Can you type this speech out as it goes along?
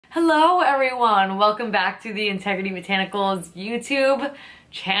Hello everyone, welcome back to the Integrity Botanicals YouTube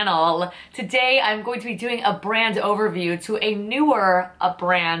channel. Today I'm going to be doing a brand overview to a newer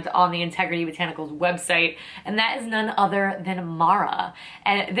brand on the Integrity Botanicals website, and that is none other than Mara.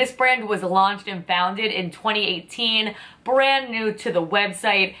 And this brand was launched and founded in 2018, brand new to the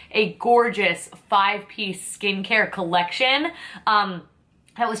website, a gorgeous 5-piece skincare collection.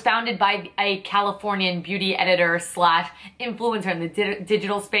 That was founded by a Californian beauty editor slash influencer in the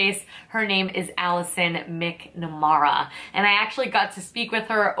digital space. Her name is Allison McNamara. And I actually got to speak with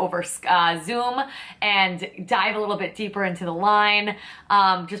her over Zoom and dive a little bit deeper into the line,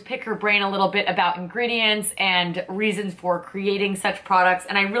 just pick her brain a little bit about ingredients and reasons for creating such products.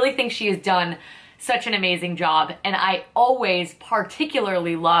 And I really think she has done such an amazing job, and I always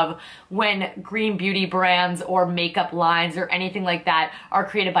particularly love when green beauty brands or makeup lines or anything like that are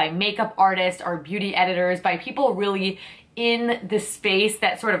created by makeup artists or beauty editors, by people really in the space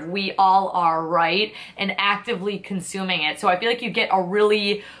that sort of we all are, right, and actively consuming it. So I feel like you get a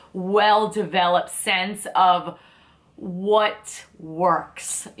really well-developed sense of what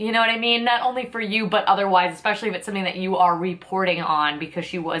works, you know what I mean? Not only for you, but otherwise, especially if it's something that you are reporting on, because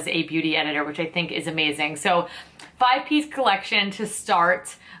she was a beauty editor, which I think is amazing. So 5-piece collection to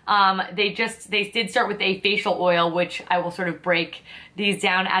start. They did start with a facial oil, which I will sort of break these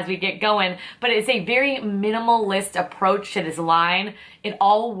down as we get going, but it's a very minimalist approach to this line. It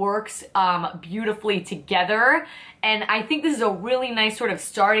all works beautifully together, and I think this is a really nice sort of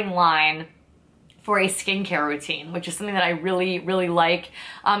starting line for a skincare routine, which is something that I really, really like,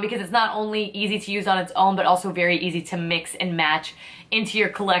 because it's not only easy to use on its own, but also very easy to mix and match into your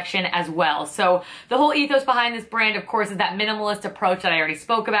collection as well. So the whole ethos behind this brand, of course, is that minimalist approach that I already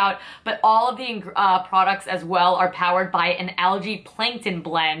spoke about, but all of the products as well are powered by an algae plankton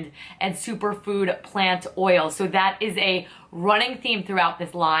blend and superfood plant oil. So that is a running theme throughout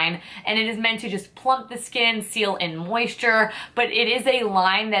this line, and it is meant to just plump the skin, seal in moisture, but it is a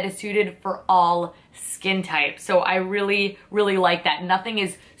line that is suited for all skin types. So I really, really like that. Nothing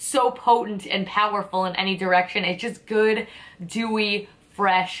is so potent and powerful in any direction. It's just good, dewy,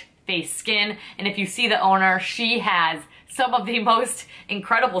 fresh face skin. And if you see the owner, she has some of the most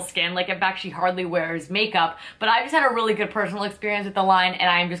incredible skin. Like, in fact, she hardly wears makeup, but I just had a really good personal experience with the line, and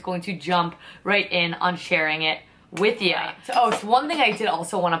I'm just going to jump right in on sharing it with you. So one thing I did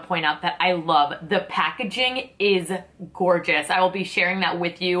also want to point out that I love, the packaging is gorgeous. I will be sharing that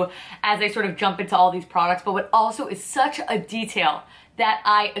with you as I sort of jump into all these products, but what also is such a detail that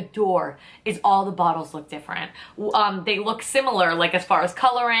I adore is all the bottles look different. They look similar, like as far as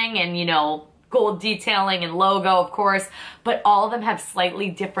coloring and, you know, gold detailing and logo, of course, but all of them have slightly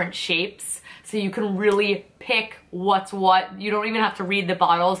different shapes, so you can really pick what's what. You don't even have to read the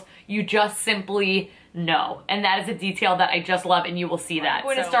bottles, you just simply know. And that is a detail that I just love, and you will see that. I'm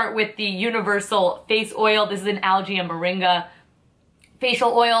going to start with the Universal Face Oil. This is an algae and moringa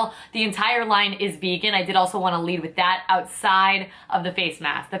facial oil. The entire line is vegan. I did also want to lead with that outside of the face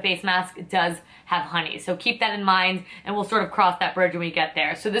mask. The face mask does have honey, so keep that in mind, and we'll sort of cross that bridge when we get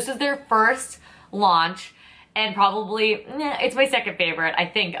there. So this is their first launch, and probably, it's my second favorite, I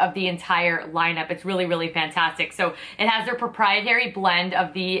think, of the entire lineup. It's really, really fantastic. So it has their proprietary blend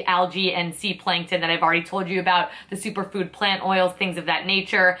of the algae and sea plankton that I've already told you about, the superfood plant oils, things of that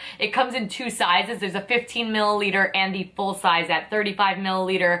nature. It comes in 2 sizes. There's a 15 milliliter and the full size at 35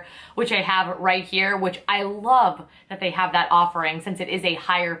 milliliter, which I have right here, which I love that they have that offering since it is a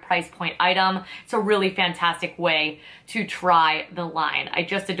higher price point item. It's a really fantastic way to try the line. I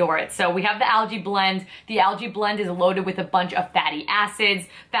just adore it. So we have the algae blend. The algae blend is loaded with a bunch of fatty acids.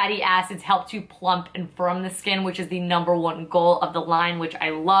 Fatty acids help to plump and firm the skin, which is the #1 goal of the line, which I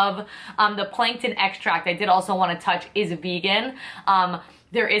love. The plankton extract, I did also want to touch, is vegan.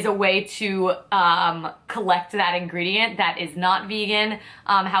 There is a way to collect that ingredient that is not vegan.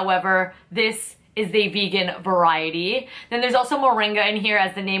 However, this is the vegan variety. Then there's also moringa in here,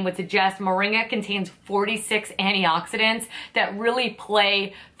 as the name would suggest. Moringa contains 46 antioxidants that really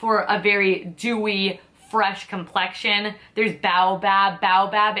play for a very dewy, fresh complexion. There's baobab.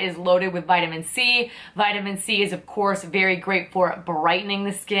 Baobab is loaded with vitamin C. Vitamin C is, of course, very great for brightening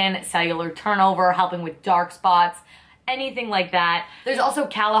the skin, cellular turnover, helping with dark spots, anything like that. There's also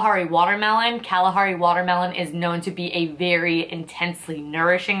Kalahari watermelon. Kalahari watermelon is known to be a very intensely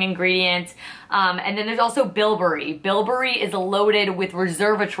nourishing ingredient. And then there's also bilberry. Bilberry is loaded with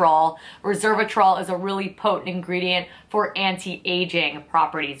resveratrol. Resveratrol is a really potent ingredient for anti-aging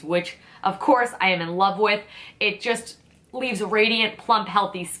properties, which of course I am in love with. It just leaves radiant, plump,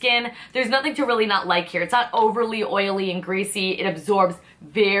 healthy skin. There's nothing to really not like here. It's not overly oily and greasy. It absorbs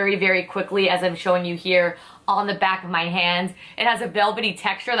very, very quickly, as I'm showing you here on the back of my hands. It has a velvety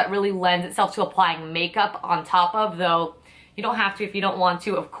texture that really lends itself to applying makeup on top of, though you don't have to if you don't want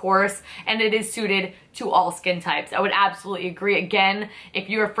to, of course, and it is suited to all skin types. I would absolutely agree. Again, if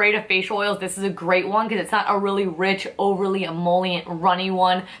you're afraid of facial oils, this is a great one because it's not a really rich, overly emollient, runny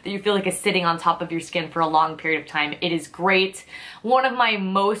one that you feel like is sitting on top of your skin for a long period of time. It is great. One of my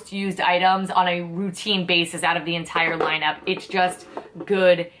most used items on a routine basis out of the entire lineup. It's just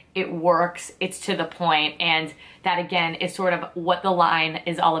good. It works. It's to the point, and that again is sort of what the line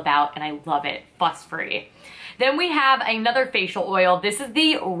is all about, and I love it. Fuss-free. Then we have another facial oil. This is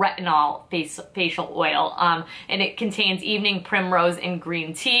the retinol facial oil, and it contains evening primrose and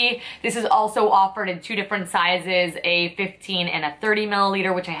green tea. This is also offered in 2 different sizes, a 15 and a 30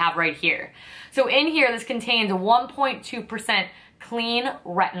 milliliter, which I have right here. So in here, this contains 1.2% clean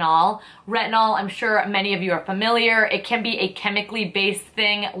retinol. Retinol, I'm sure many of you are familiar. It can be a chemically based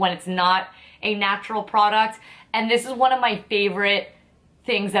thing when it's not a natural product, and this is one of my favorite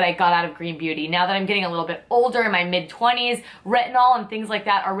things that I got out of Green Beauty. Now that I'm getting a little bit older, in my mid-20s, retinol and things like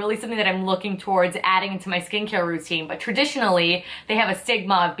that are really something that I'm looking towards adding into my skincare routine. But traditionally, they have a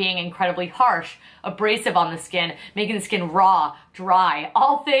stigma of being incredibly harsh, abrasive on the skin, making the skin raw, dry,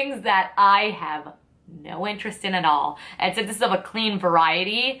 all things that I have no interest in at all. And since this is of a clean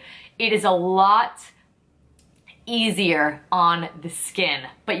variety, it is a lot easier on the skin,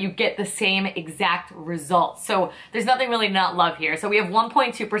 but you get the same exact results. So there's nothing really to not love here. So we have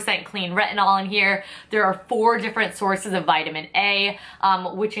 1.2% clean retinol in here. There are 4 different sources of vitamin A,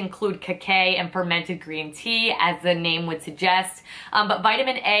 which include cacao and fermented green tea, as the name would suggest. But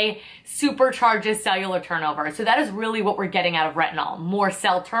vitamin A supercharges cellular turnover. So that is really what we're getting out of retinol. More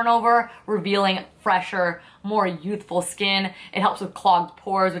cell turnover, revealing fresher, more youthful skin. It helps with clogged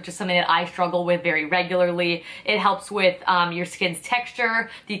pores, which is something that I struggle with very regularly. It helps with your skin's texture,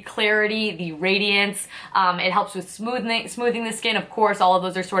 the clarity, the radiance. It helps with smoothing the skin. Of course, all of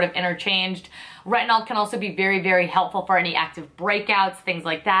those are sort of interchanged. Retinol can also be very, very helpful for any active breakouts, things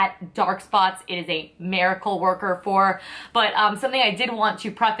like that. Dark spots, it is a miracle worker for. But something I did want to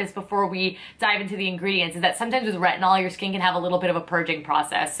preface before we dive into the ingredients is that sometimes with retinol, your skin can have a little bit of a purging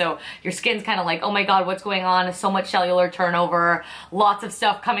process. So your skin's kind of like, oh my God, what's going on? So much cellular turnover, lots of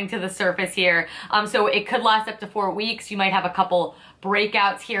stuff coming to the surface here. So it could last up to 4 weeks. You might have a couple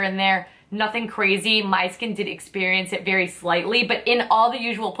breakouts here and there. Nothing crazy. My skin did experience it very slightly, but in all the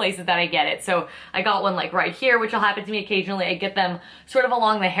usual places that I get it. So I got one like right here, which will happen to me occasionally. I get them sort of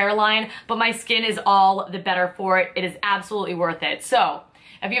along the hairline, but my skin is all the better for it. It is absolutely worth it. So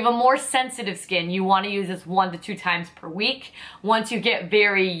if you have a more sensitive skin, you want to use this 1 to 2 times per week. Once you get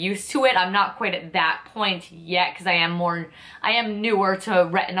very used to it, I'm not quite at that point yet because I am newer to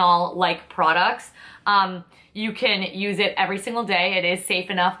retinol-like products. You can use it every single day. It is safe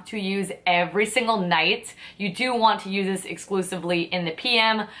enough to use every single night. You do want to use this exclusively in the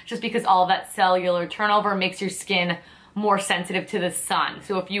PM just because all of that cellular turnover makes your skin more sensitive to the sun.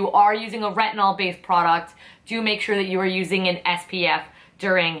 So if you are using a retinol-based product, do make sure that you are using an SPF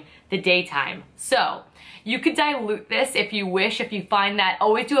during the daytime. So you could dilute this if you wish, if you find that.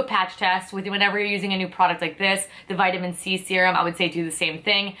 Always do a patch test with whenever you're using a new product like this. The vitamin C serum, I would say do the same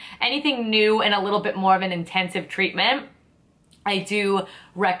thing. Anything new and a little bit more of an intensive treatment, I do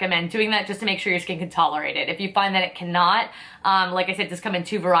recommend doing that just to make sure your skin can tolerate it. If you find that it cannot, like I said, just come in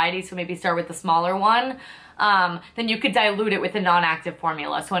 2 varieties, so maybe start with the smaller one. Then you could dilute it with a non-active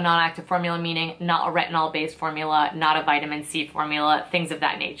formula. So a non-active formula meaning not a retinol-based formula, not a vitamin C formula, things of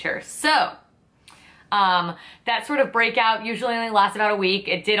that nature. So that sort of breakout usually only lasts about a week.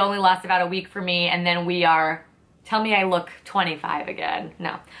 It did only last about a week for me, and then we are, tell me I look 25 again.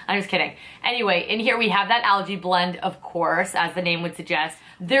 No, I'm just kidding. Anyway, in here we have that algae blend, of course, as the name would suggest.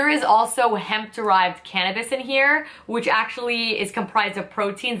 There is also hemp-derived cannabis in here, which actually is comprised of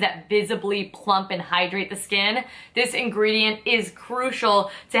proteins that visibly plump and hydrate the skin. This ingredient is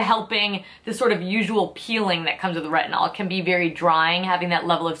crucial to helping the sort of usual peeling that comes with retinol. It can be very drying, having that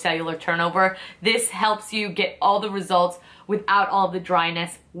level of cellular turnover. This helps you get all the results without all of the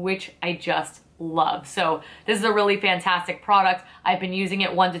dryness, which I just love. So this is a really fantastic product. I've been using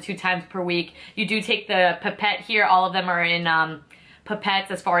it 1 to 2 times per week. You do take the pipette here. All of them are in pipettes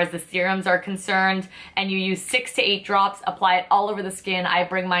as far as the serums are concerned, and you use 6 to 8 drops, apply it all over the skin. I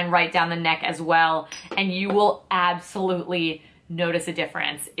bring mine right down the neck as well, and you will absolutely notice a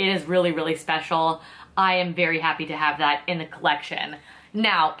difference. It is really, really special. I am very happy to have that in the collection.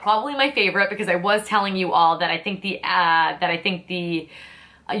 Now, probably my favorite, because I was telling you all that I think the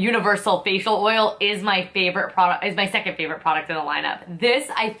Universal Facial Oil is my favorite product, is my second favorite product in the lineup. This,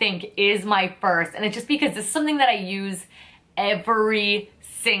 I think, is my first, and it's just because this is something that I use every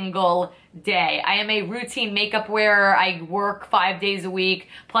single day. I am a routine makeup wearer. I work 5 days a week,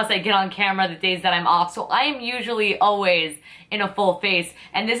 plus I get on camera the days that I'm off. So I am usually always in a full face.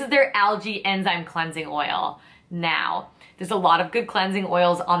 And this is their Algae Enzyme Cleansing Oil. Now, there's a lot of good cleansing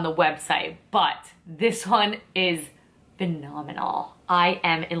oils on the website, but this one is phenomenal. I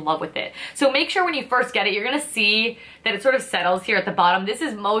am in love with it. So make sure when you first get it, you're gonna see that it sort of settles here at the bottom. This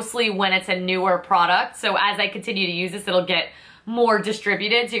is mostly when it's a newer product. So as I continue to use this, it'll get more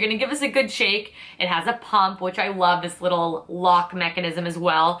distributed. So you're gonna give this a good shake. It has a pump, which I love, this little lock mechanism as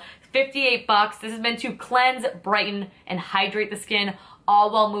well. 58 bucks. This is meant to cleanse, brighten, and hydrate the skin,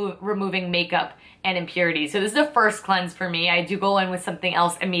 all while removing makeup and impurities. So this is the first cleanse for me. I do go in with something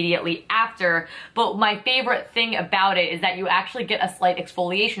else immediately after, but my favorite thing about it is that you actually get a slight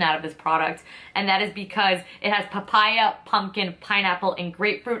exfoliation out of this product, and that is because it has papaya, pumpkin, pineapple, and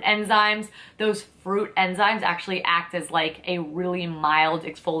grapefruit enzymes. Those fruit enzymes actually act as like a really mild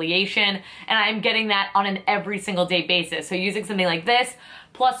exfoliation, and I'm getting that on an every single day basis. So using something like this,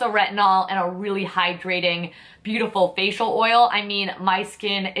 plus a retinol and a really hydrating, beautiful facial oil, I mean, my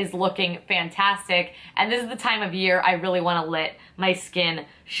skin is looking fantastic, and this is the time of year I really want to let my skin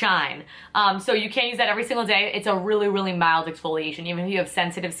shine. So you can use that every single day. It's a really, really mild exfoliation. Even if you have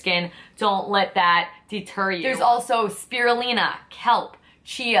sensitive skin, don't let that deter you. There's also spirulina, kelp,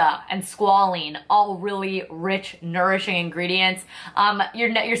 chia, and squalene, all really rich, nourishing ingredients.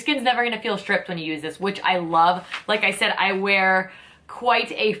 Your skin's never gonna feel stripped when you use this, which I love. Like I said, I wear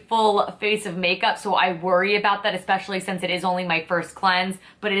quite a full face of makeup, so I worry about that, especially since it is only my first cleanse,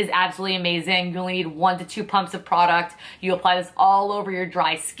 but it is absolutely amazing. You only need 1 to 2 pumps of product. You apply this all over your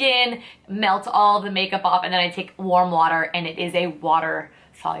dry skin, melt all of the makeup off, and then I take warm water, and it is a water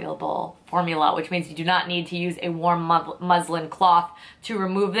soluble formula, which means you do not need to use a warm muslin cloth to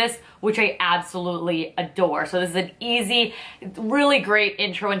remove this, which I absolutely adore. So this is an easy, really great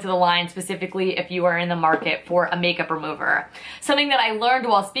intro into the line, specifically if you are in the market for a makeup remover. Something that I learned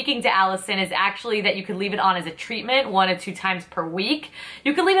while speaking to Allison is actually that you could leave it on as a treatment 1 to 2 times per week.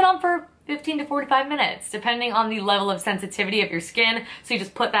 You could leave it on for 15 to 45 minutes, depending on the level of sensitivity of your skin. So you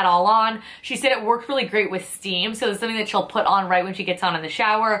just put that all on. She said it worked really great with steam. So it's something that she'll put on right when she gets on in the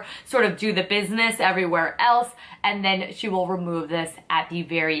shower, sort of do the business everywhere else, and then she will remove this at the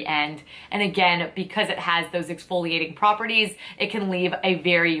very end. And again, because it has those exfoliating properties, it can leave a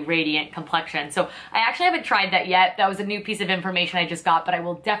very radiant complexion. So I actually haven't tried that yet. That was a new piece of information I just got, but I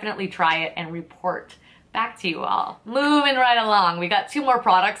will definitely try it and report back to you all. Moving right along, we got 2 more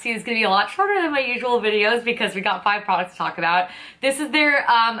products. These is gonna be a lot shorter than my usual videos because we got 5 products to talk about. This is their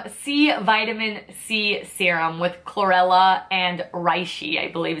Vitamin C serum with chlorella and reishi,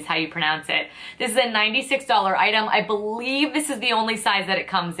 I believe is how you pronounce it. This is a $96 item. I believe this is the only size that it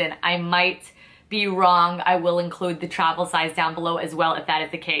comes in. I might be wrong. I will include the travel size down below as well if that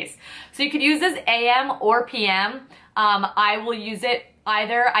is the case. So you could use this AM or PM. I will use it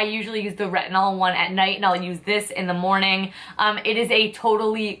either. I usually use the retinol one at night, and I'll use this in the morning. It is a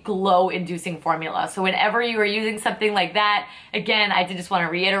totally glow-inducing formula. So whenever you are using something like that, again, I did just want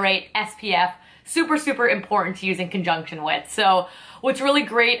to reiterate, SPF, super, super important to use in conjunction with. So what's really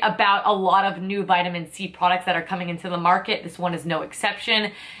great about a lot of new vitamin C products that are coming into the market, this one is no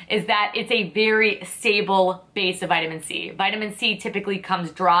exception, is that it's a very stable base of vitamin C. Vitamin C typically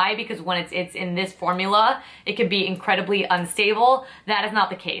comes dry because when it's in this formula, it can be incredibly unstable. That is not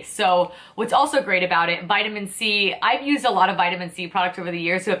the case. So what's also great about it, vitamin C, I've used a lot of vitamin C products over the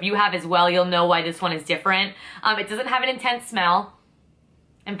years, so if you have as well, you'll know why this one is different. It doesn't have an intense smell.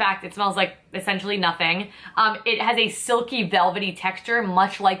 In fact, it smells like essentially nothing. It has a silky, velvety texture,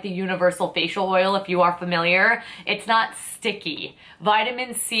 much like the Universal Facial Oil, if you are familiar. It's not sticky.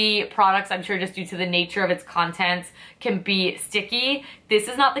 Vitamin C products, I'm sure just due to the nature of its contents, can be sticky. This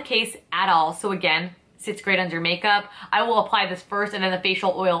is not the case at all. So again, sits great under makeup. I will apply this first and then the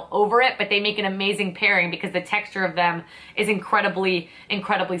facial oil over it, but they make an amazing pairing because the texture of them is incredibly,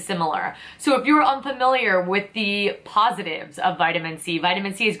 incredibly similar. So if you're unfamiliar with the positives of vitamin C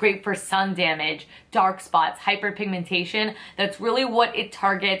is great for sun damage, dark spots, hyperpigmentation. That's really what it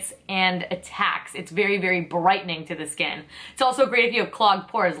targets and attacks. It's very, very brightening to the skin. It's also great if you have clogged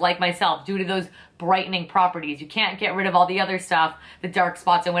pores like myself due to those brightening properties. You can't get rid of all the other stuff, the dark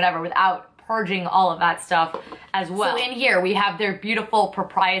spots and whatever, without purging all of that stuff as well. So in here we have their beautiful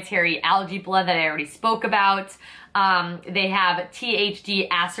proprietary algae blend that I already spoke about. They have THD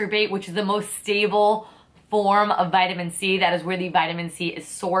acerbate, which is the most stable form of vitamin C. That is where the vitamin C is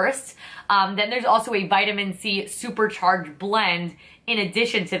sourced. Then there's also a vitamin C supercharged blend in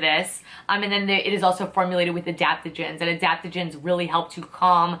addition to this. And then it is also formulated with adaptogens, and adaptogens really help to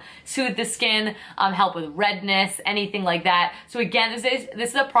calm, soothe the skin, help with redness, anything like that. So again, this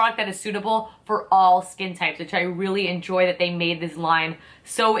is a product that is suitable for all skin types, which I really enjoy that they made this line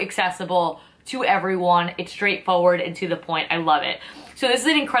so accessible to everyone. It's straightforward and to the point. I love it. So this is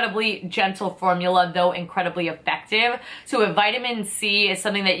an incredibly gentle formula, though incredibly effective. So if vitamin C is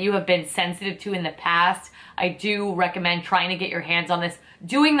something that you have been sensitive to in the past, I do recommend trying to get your hands on this,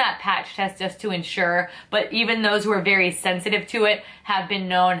 doing that patch test just to ensure. But even those who are very sensitive to it have been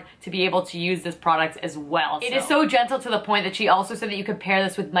known to be able to use this product as well. It is so gentle to the point that she also said that you could pair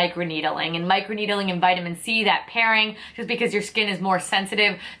this with microneedling. And microneedling and vitamin C, that pairing, just because your skin is more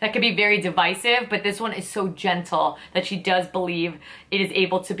sensitive, that could be very divisive. But this one is so gentle that she does believe it is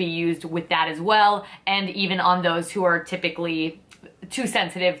able to be used with that as well. And even on those who are typically too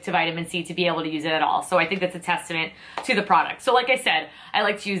sensitive to vitamin C to be able to use it at all. So I think that's a testament to the product. So like I said, I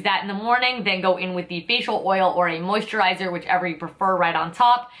like to use that in the morning, then go in with the facial oil or a moisturizer, whichever you prefer, right on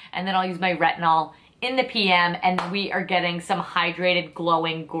top. And then I'll use my retinol in the PM, and we are getting some hydrated,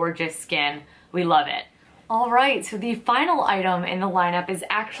 glowing, gorgeous skin. We love it. All right, so the final item in the lineup is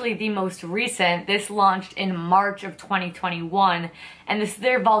actually the most recent. This launched in March of 2021, and this is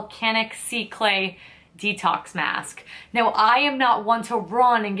their Volcanic Sea Clay detox mask. Now, I am not one to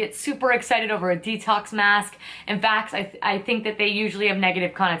run and get super excited over a detox mask. In fact, I think that they usually have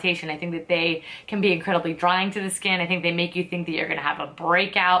negative connotation. I think that they can be incredibly drying to the skin. I think they make you think that you're gonna have a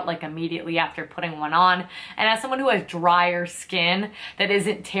breakout like immediately after putting one on. And as someone who has drier skin that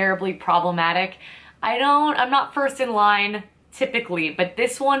isn't terribly problematic, I'm not first in line typically, but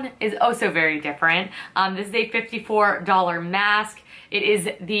this one is also very different. This is a $54 mask. It is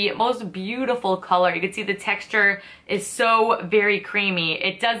the most beautiful color. You can see the texture is so very creamy.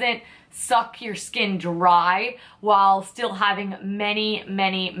 It doesn't suck your skin dry while still having many,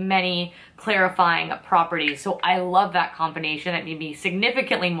 many, many clarifying properties. So I love that combination. That made me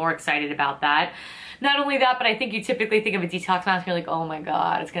significantly more excited about that. Not only that, but I think you typically think of a detox mask and you're like, oh my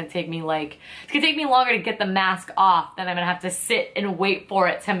God, it's gonna take me longer to get the mask off than I'm gonna have to sit and wait for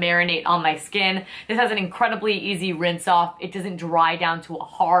it to marinate on my skin. This has an incredibly easy rinse off. It doesn't dry down to a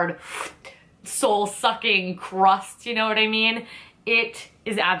hard, soul-sucking crust, you know what I mean? It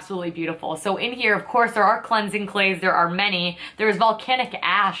is absolutely beautiful. So in here, of course, there are cleansing clays. There are many. There's volcanic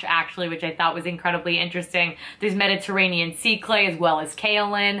ash, actually, which I thought was incredibly interesting. There's Mediterranean sea clay as well as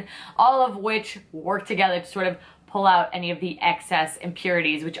kaolin, all of which work together to sort of pull out any of the excess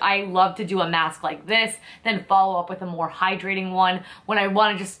impurities, which I love to do a mask like this, then follow up with a more hydrating one when I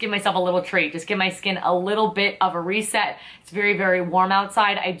want to just give myself a little treat, just give my skin a little bit of a reset. It's very, very warm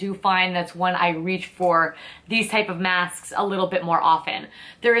outside. I do find that's when I reach for these type of masks a little bit more often.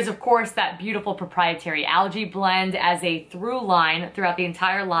 There is, of course, that beautiful proprietary algae blend as a through line throughout the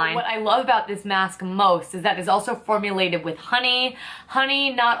entire line. What I love about this mask most is that it's also formulated with honey.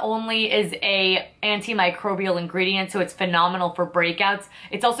 Honey not only is a antimicrobial ingredient, so it's phenomenal for breakouts,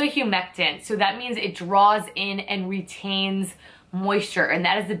 it's also humectant. So that means it draws in and retains moisture, and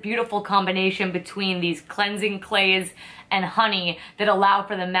that is the beautiful combination between these cleansing clays and honey that allow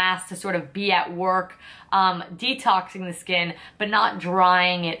for the mask to sort of be at work, detoxing the skin, but not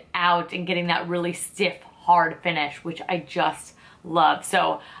drying it out and getting that really stiff, hard finish, which I just love.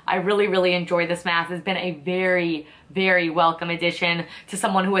 So I really, really enjoy this mask. It's been a very, very welcome addition to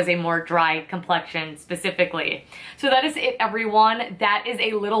someone who has a more dry complexion specifically. So that is it, everyone. That is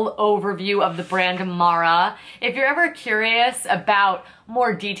a little overview of the brand Mara. If you're ever curious about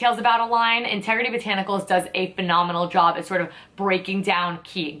more details about a line, Integrity Botanicals does a phenomenal job at sort of breaking down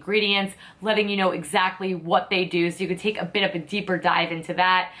key ingredients, letting you know exactly what they do, so you can take a bit of a deeper dive into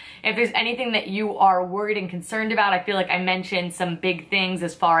that. If there's anything that you are worried and concerned about, I feel like I mentioned some big things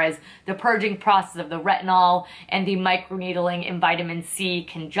as far as the purging process of the retinol and the microneedling and vitamin C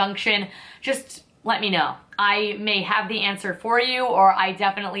conjunction, just let me know. I may have the answer for you, or I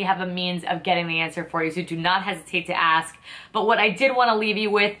definitely have a means of getting the answer for you, so do not hesitate to ask. But what I did want to leave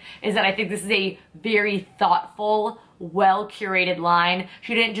you with is that I think this is a very thoughtful, well-curated line.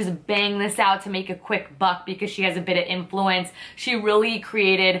 She didn't just bang this out to make a quick buck because she has a bit of influence. She really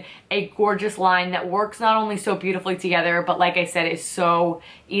created a gorgeous line that works not only so beautifully together, but like I said, is so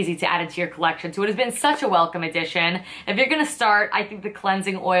easy to add into your collection. So it has been such a welcome addition. If you're gonna start, I think the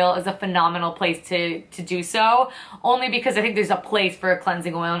cleansing oil is a phenomenal place to do so, only because I think there's a place for a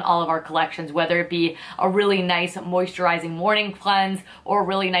cleansing oil in all of our collections, whether it be a really nice moisturizing morning cleanse or a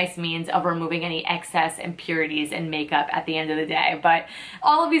really nice means of removing any excess impurities and makeup makeup at the end of the day. But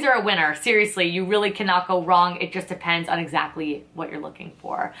all of these are a winner. Seriously, you really cannot go wrong. It just depends on exactly what you're looking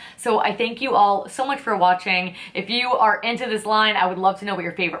for. So I thank you all so much for watching. If you are into this line, I would love to know what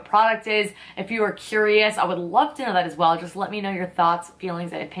your favorite product is. If you are curious, I would love to know that as well. Just let me know your thoughts,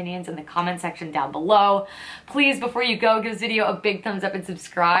 feelings, and opinions in the comment section down below. Please, before you go, give this video a big thumbs up and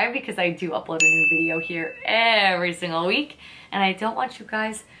subscribe, because I do upload a new video here every single week, and I don't want you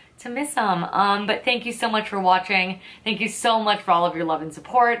guys to miss them. But thank you so much for watching. Thank you so much for all of your love and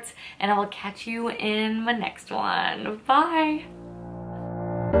support, and I will catch you in my next one. Bye.